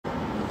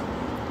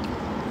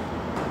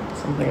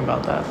Something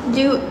about that. Do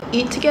you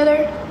eat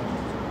together?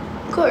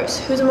 Of course.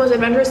 Who's the most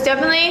adventurous?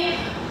 Definitely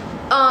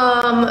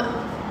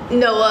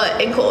Noah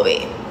and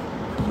Colby.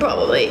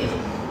 Probably.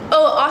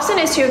 Oh, Austin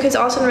is too, because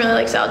Austin really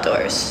likes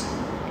outdoors.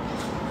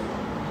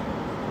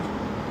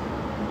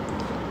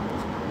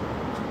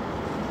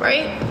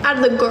 Right? Out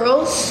of the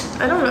girls,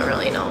 I don't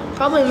really know.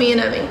 Probably me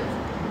and Emmi.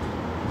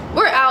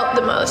 We're out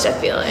the most, I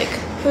feel like.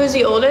 Who's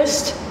the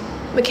oldest?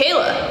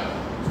 Michaela.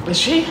 Is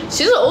she?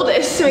 She's the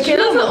oldest.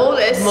 Michaela's the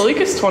oldest.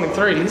 Malika's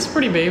 23. He's a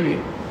pretty baby.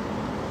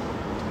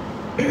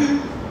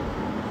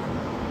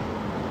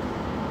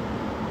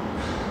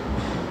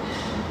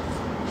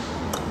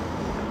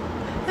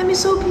 Emmy's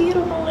so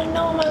beautiful. I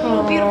know, my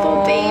little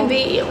beautiful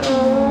baby.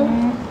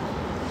 Aww.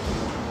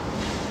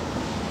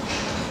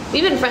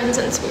 We've been friends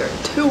since we were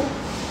 2.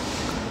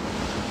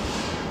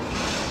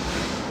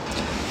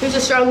 Who's the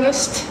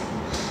strongest?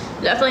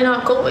 Definitely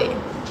not Colby.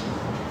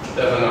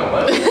 Definitely not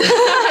what?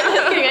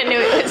 Just kidding, I knew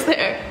it was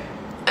there.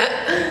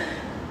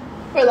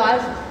 We're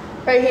live.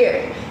 Right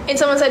here. And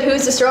someone said,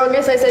 who's the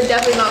strongest? I said,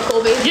 definitely not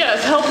Colby.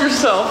 Yes, help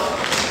yourself.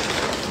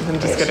 I'm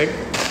just kidding.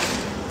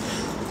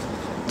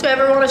 Do I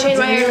ever want to change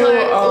my hair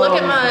color? Look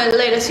at my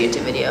latest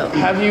YouTube video.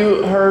 Have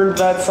you heard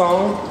that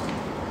song?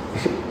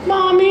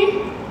 Mommy,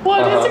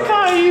 what is a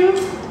Caillou?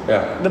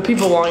 Yeah. The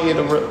people want you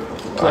to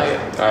play it.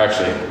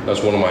 Actually,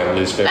 that's one of my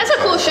least favorite. That's a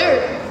cool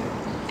shirt.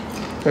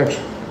 Thanks.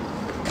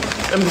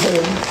 I'm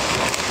home.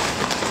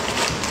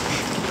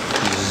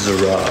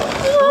 Zara.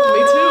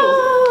 Me too.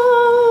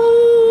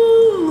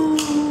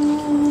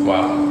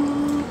 Wow.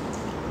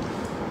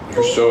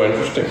 You're so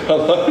interesting on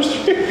live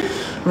stream.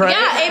 Right?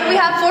 Yeah, and we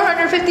have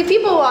 450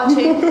 people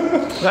watching.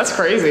 That's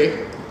crazy.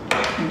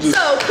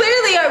 So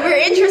clearly we're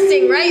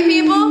interesting, right,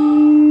 people?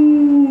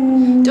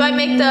 Do I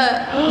make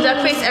the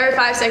duck face every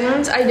 5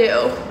 seconds? I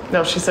do.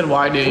 No, she said,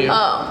 why do you?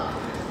 Oh.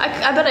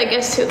 I bet I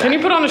guessed too. Can you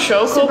put on a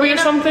show, Colby, or Sabrina?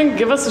 something?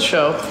 Give us a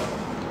show.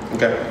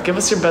 Okay. Give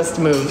us your best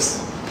moves.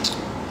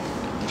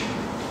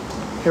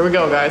 Here we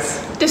go,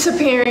 guys.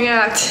 Disappearing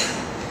act.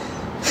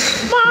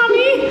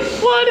 Mommy,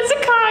 what is a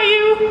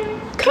Caillou?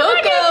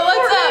 Coco,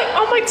 what's up?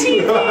 On my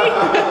TV. No,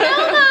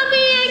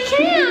 mommy, I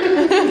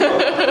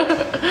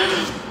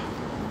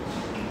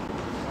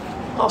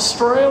can't.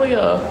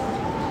 Australia.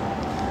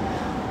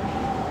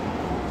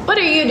 What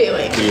are you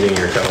doing? Eating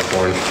your kettle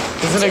corn.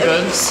 Isn't it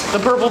good? The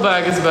purple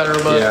bag is better,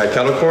 but Yeah,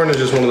 kettle corn is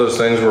just one of those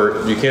things where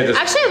you can't just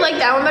Actually, I like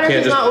that one better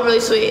Can't because it's just- not overly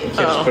sweet. can't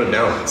just put it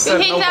down. Who said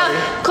hangs nobody.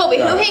 out? Colby,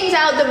 who hangs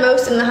out the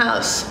most in the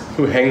house?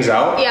 Who hangs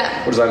out? Yeah.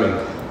 What does that mean?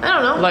 I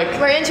don't know. Like,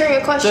 we're answering a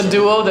the question.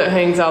 duo that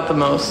hangs out the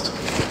most.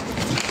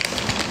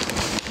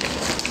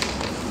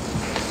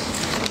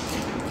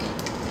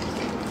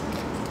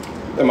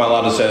 Am I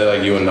allowed to say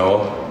like you and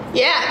Noah?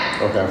 Yeah.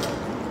 Okay.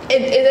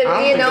 Is it I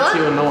don't me and think it's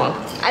you Noah? and Noah.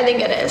 I think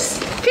it is.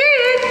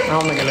 Period. I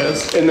don't think it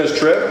is. In this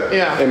trip?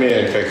 Yeah. Emmi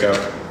and kcup.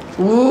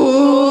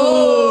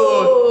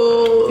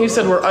 Ooh. He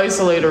said we're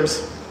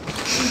isolators.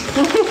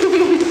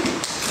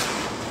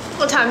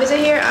 What time is it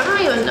here? I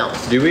don't even know.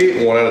 Do we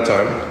eat one at a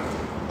time?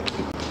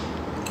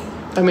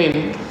 I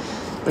mean,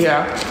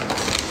 yeah,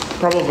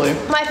 probably.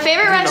 My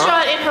favorite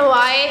restaurant in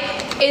Hawaii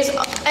is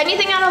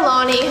anything out of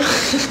Lonnie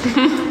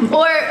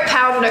or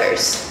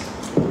Pounders.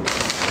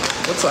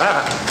 What's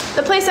that?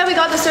 The place that we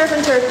got the surf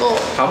and turf bowl.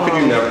 How could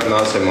you never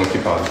not say monkey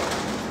pod?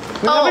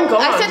 We haven't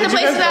gone. I said Did the you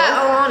place guys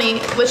that go? Alani,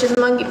 which is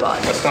Monkey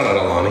Pod. That's not at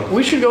Alani.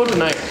 We should go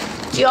tonight.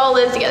 We all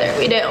live together.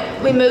 We do.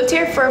 We moved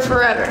here for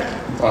forever.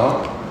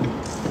 Uh-huh.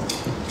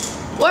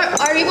 Where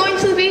are you going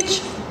to the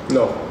beach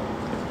No.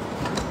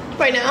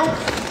 right now?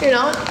 You're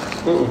not.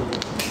 Mm-mm.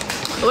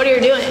 What are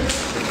you doing?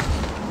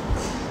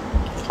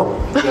 A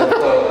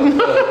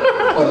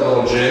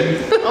little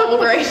jig. Oh,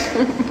 great.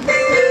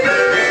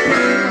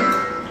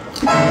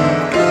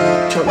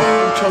 Chug,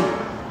 chug.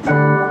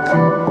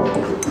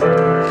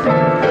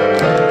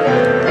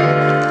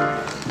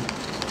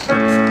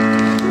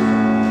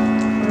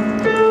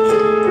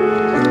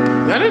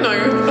 I didn't know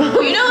you.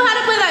 You know how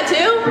to play that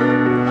too?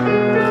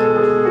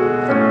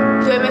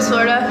 Do I miss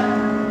Florida?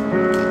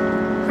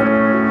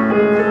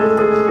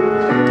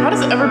 How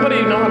does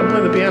everybody know how to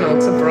play the piano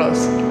except for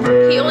us?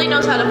 He only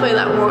knows how to play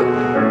that one.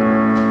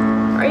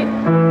 Right?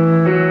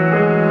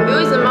 Who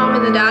is the mom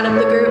and the dad of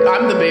the group?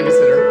 I'm the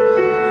babysitter.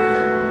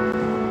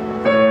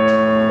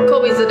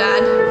 Colby's the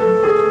dad.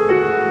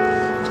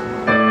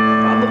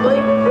 Probably.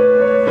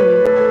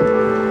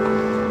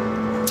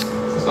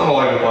 That's not all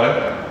I can play.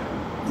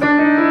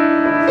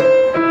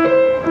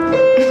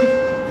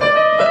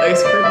 The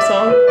ice cream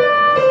song.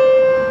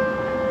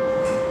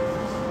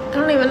 I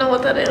don't even know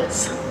what that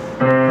is.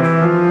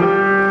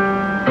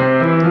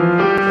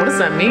 What does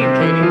that mean,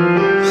 Katie?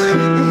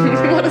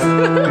 What is that?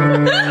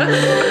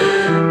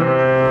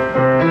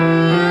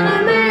 An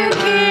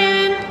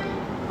American,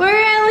 where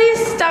at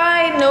least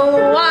I know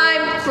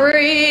I'm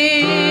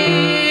free.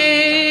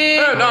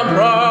 And I'm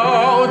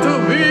proud to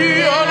be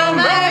an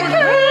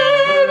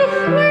American.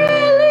 Where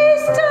at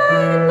least I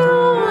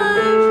know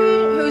I'm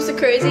free. Who's the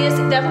craziest?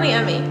 Definitely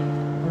Emmi.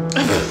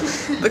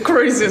 The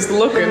craziest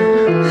looking.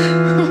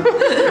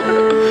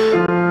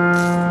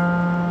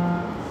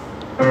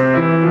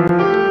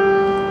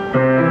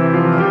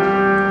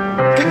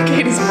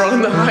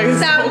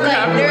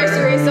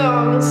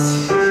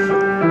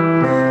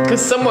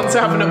 Kobe's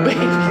having a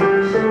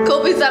baby.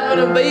 Kobe's having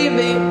a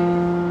baby.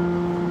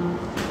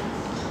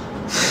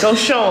 Go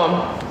show him.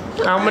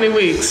 How many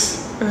weeks?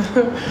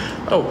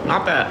 Oh,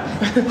 not bad.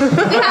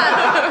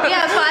 We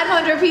have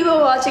 500 people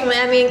watching the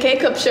Emmi and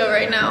kcup show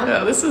right now.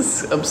 Yeah, this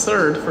is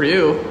absurd for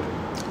you.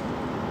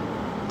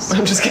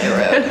 I'm just kidding.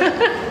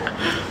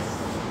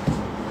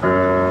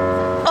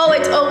 Oh,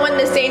 it's when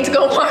the Saints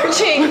go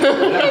marching. And you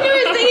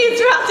were singing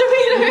throughout the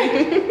meter.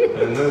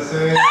 And the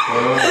Saints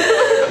go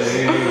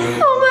marching.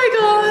 Oh my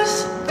gosh.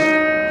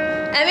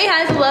 Emmi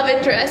has a love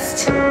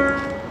interest.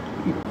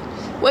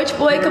 Which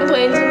boy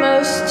complains the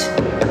most?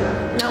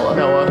 Noah.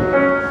 Noah.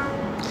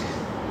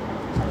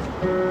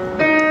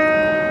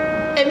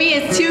 Emmi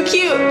is too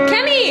cute.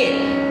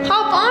 Kenny,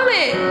 hop on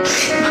it.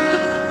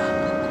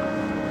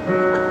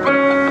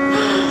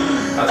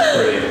 That's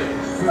pretty.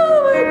 Oh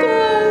my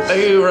gosh. Are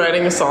you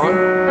writing a song?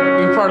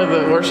 You're part of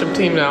the worship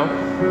team now.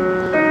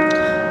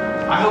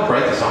 I help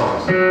write the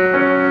songs.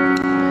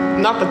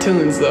 Not the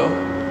tunes, though.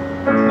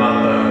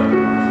 Not the.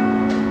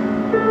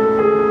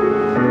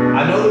 I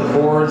know the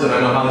chords and I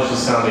know how they should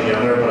sound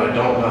together, but I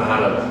don't know how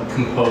to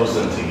compose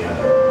them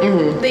together.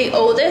 The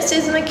oldest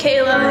is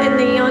Michaela, and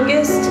the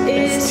youngest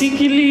is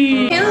Tiki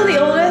Lee. Michaela. The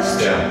oldest.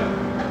 Yeah.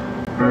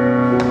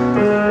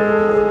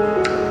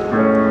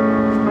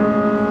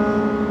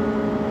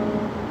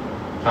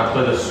 I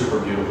play this super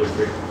beautifully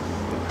for you.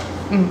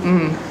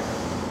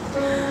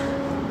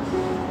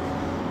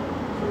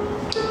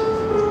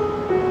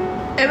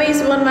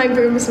 Emmy's one of my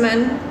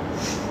groomsmen.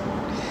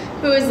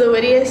 Who is the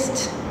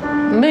wittiest?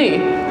 Me.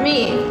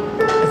 Me.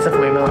 It's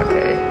definitely not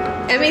okay.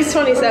 Emmy's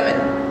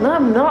 27. No,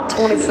 I'm not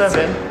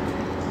 27.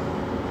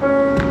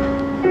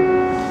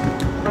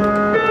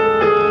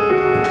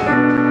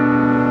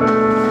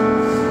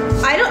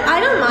 I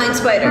don't mind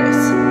spiders.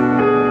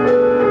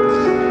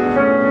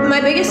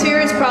 My biggest fear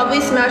is probably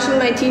smashing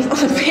my teeth on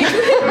the pavement.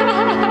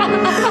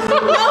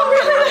 No,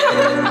 really.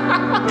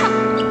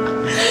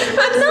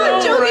 I'm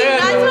not So joking. random.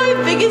 That's my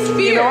biggest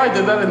fear. You know, I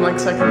did that in like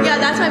second. Yeah,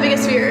 that's my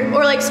biggest fear.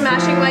 Or like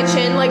smashing my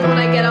chin, like when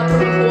I get out from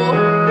the pool.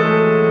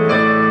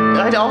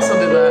 I also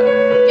did that.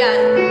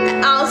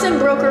 Yeah, Allison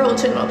broke her whole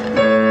chin open.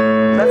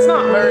 That's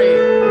not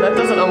very. That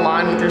doesn't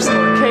align with your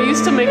story. Kay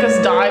used to make us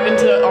dive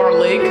into our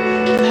lake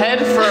head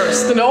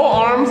first. No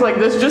arms like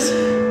this, just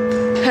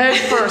head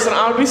first. And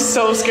I would be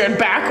so scared.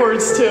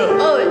 Backwards too.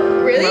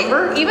 Oh, really?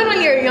 Remember? Even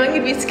when you're young,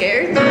 you'd be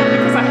scared?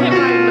 Because I hit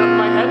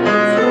my head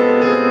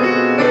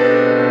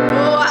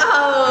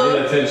Wow.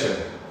 Need attention.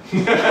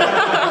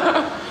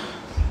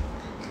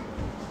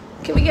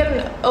 Can we get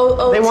an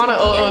OOTD? They want an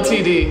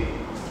OOTD.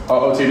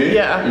 Oh, OTD?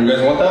 Yeah. You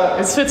guys want that?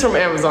 It fits from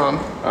Amazon.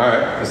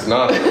 Alright, it's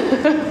not.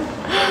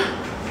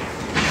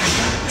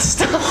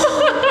 Stop.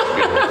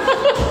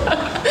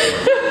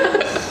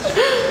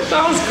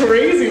 That was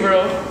crazy,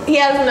 bro. He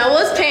has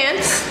Noah's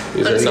pants.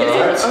 These I'm are just kidding.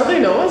 not. Are they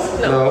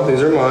Noah's? No,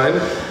 these are mine.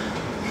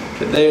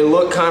 They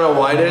look kind of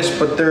whitish,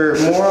 but they're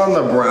more on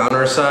the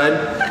browner side.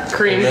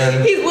 Cream. And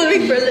then, He's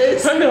living for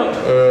this. I know.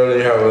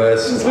 you have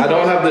this. I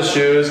don't have the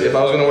shoes. If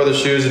I was gonna wear the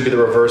shoes, it'd be the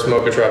reverse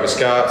Mocha Travis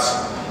Scott's.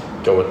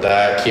 Go with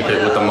that. Keep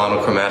it with the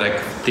monochromatic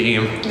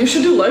theme. You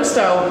should do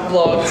lifestyle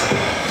vlogs.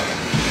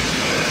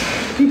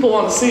 People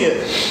want to see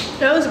it.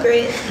 That was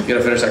great. You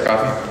gotta finish that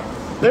coffee.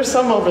 There's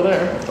some over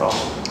there.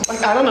 Oh.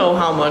 Like, I don't know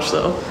how much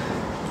though.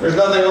 There's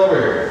nothing over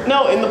here.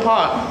 No, in the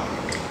pot.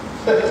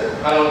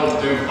 I don't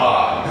do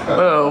pot.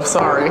 Oh,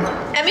 sorry.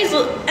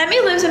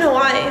 Emmi lives in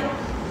Hawaii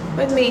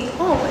with me.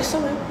 Oh, my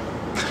stomach.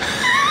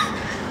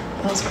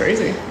 That was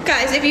crazy.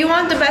 Guys, if you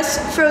want the best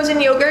frozen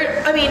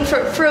yogurt,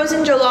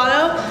 frozen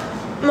gelato,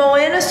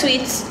 Moana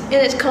Sweets, and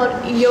it's called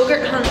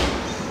Yogurt Honey.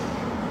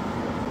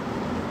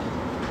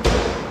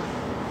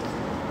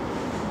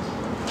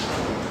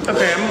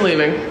 Okay, I'm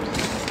leaving.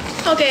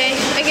 Okay,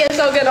 I guess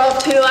I'll get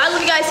off too. I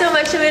love you guys so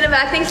much. I'm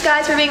back. Thanks,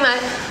 guys, for being my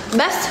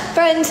best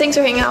friends. Thanks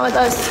for hanging out with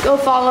us. Go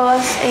follow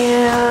us,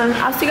 and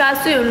I'll see you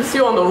guys soon. See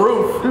you on the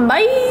roof.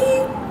 Bye.